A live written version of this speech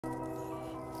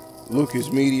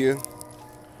Lucas Media.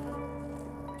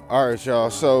 All right, y'all.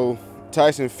 So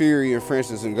Tyson Fury and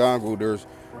francisngannou, there's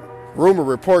rumor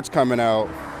reports coming out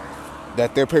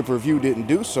that their pay-per-view didn't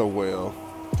do so well.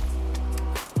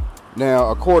 Now,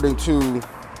 according to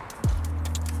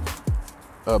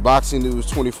Boxing News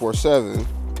 24/7,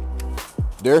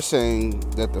 they're saying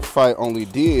that the fight only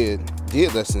did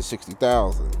less than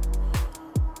 60,000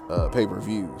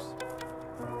 pay-per-views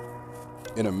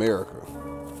in America.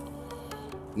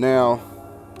 Now,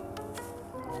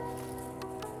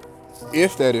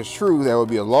 if that is true, that would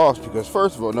be a loss because,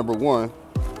 first of all, number one,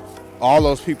 all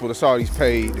those people the Saudis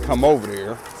paid to come over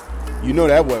there, you know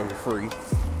that wasn't free.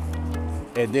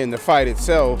 And then the fight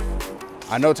itself,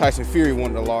 I know Tyson Fury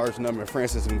wanted a large number of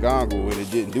francisngannou and it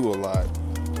didn't do a lot.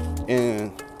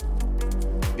 And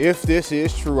if this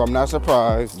is true, I'm not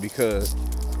surprised because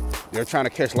they're trying to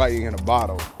catch lightning in a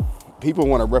bottle. People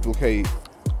want to replicate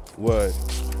what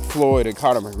Floyd and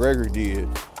Conor McGregor did.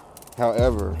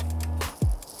 However,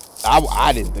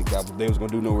 I didn't think that they was going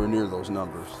to do nowhere near those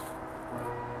numbers.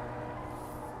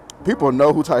 People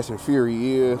know who Tyson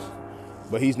Fury is,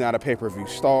 but he's not a pay-per-view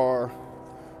star.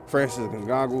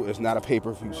 francisngannou is not a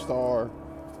pay-per-view star.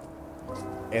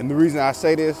 And the reason I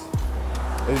say this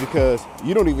is because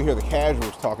you don't even hear the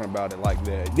casuals talking about it like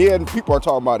that. Yeah, people are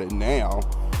talking about it now,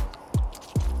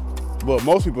 but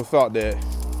most people thought that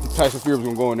Tyson Fury was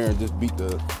going to go in there and just beat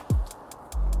the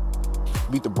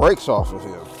brakes off of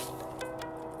him.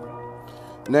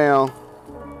 Now,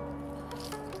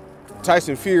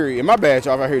 Tyson Fury, and my bad,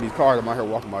 y'all, if I hear these cars, I'm out here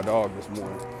walking my dog this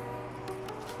morning.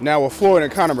 Now, with Floyd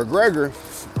and Conor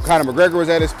McGregor was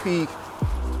at his peak.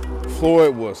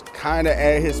 Floyd was kind of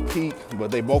at his peak,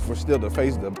 but they both were still the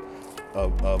face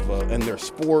of in their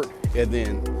sport. And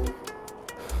then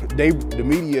the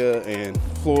media and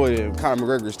Floyd and Conor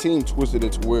McGregor's team twisted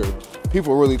it to where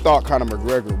people really thought Conor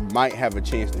McGregor might have a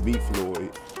chance to beat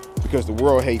Floyd because the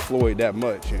world hates Floyd that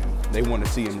much and they want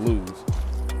to see him lose.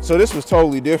 So this was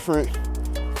totally different.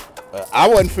 I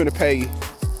wasn't finna pay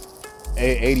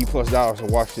 $80+ to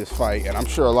watch this fight, and I'm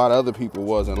sure a lot of other people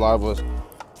was, and a lot of us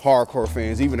hardcore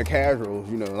fans, even the casuals,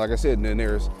 you know, like I said, and then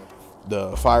there's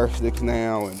the Fire Sticks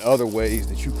now and other ways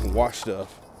that you can watch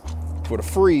stuff for the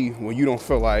free when you don't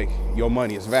feel like your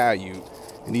money is valued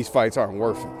and these fights aren't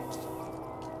worth it.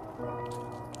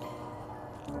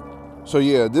 So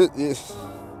yeah, this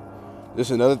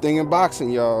is another thing in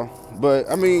boxing, y'all. But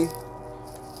I mean,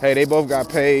 hey, they both got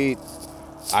paid.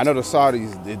 I know the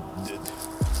Saudis,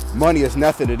 money is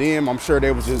nothing to them. I'm sure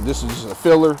this is just a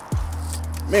filler.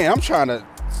 Man, I'm trying to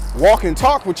walk and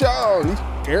talk with y'all.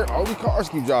 All these cars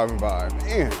keep driving by.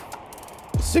 Man,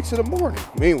 it's 6 in the morning.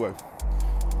 Anyway,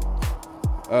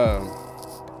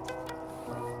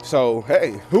 so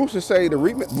hey, who's to say the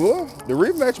rematch? Well, the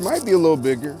rematch might be a little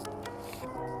bigger,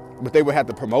 but they would have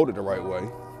to promote it the right way.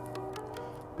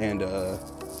 And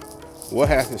we'll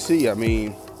have to see. I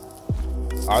mean,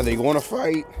 are they going to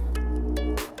fight?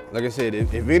 Like I said,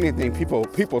 if anything,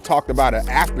 people talked about it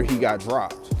after he got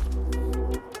dropped.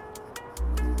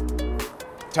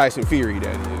 Tyson Fury,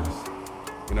 that is.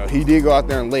 You know, he did go out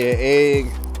there and lay an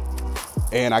egg.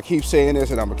 And I keep saying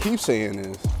this, and I'm gonna keep saying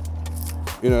this.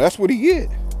 You know, that's what he get.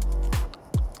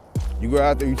 You go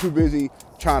out there, you're too busy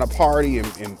trying to party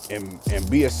and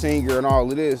be a singer and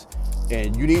all of this,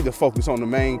 and you need to focus on the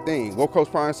main thing. What Coach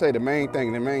Prime say, the main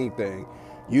thing.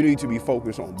 You need to be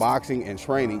focused on boxing and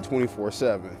training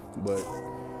 24/7. But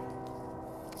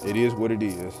it is what it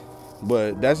is.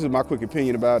 But that's just my quick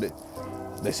opinion about it.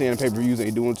 They saying the pay-per-views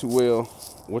ain't doing too well.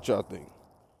 What y'all think?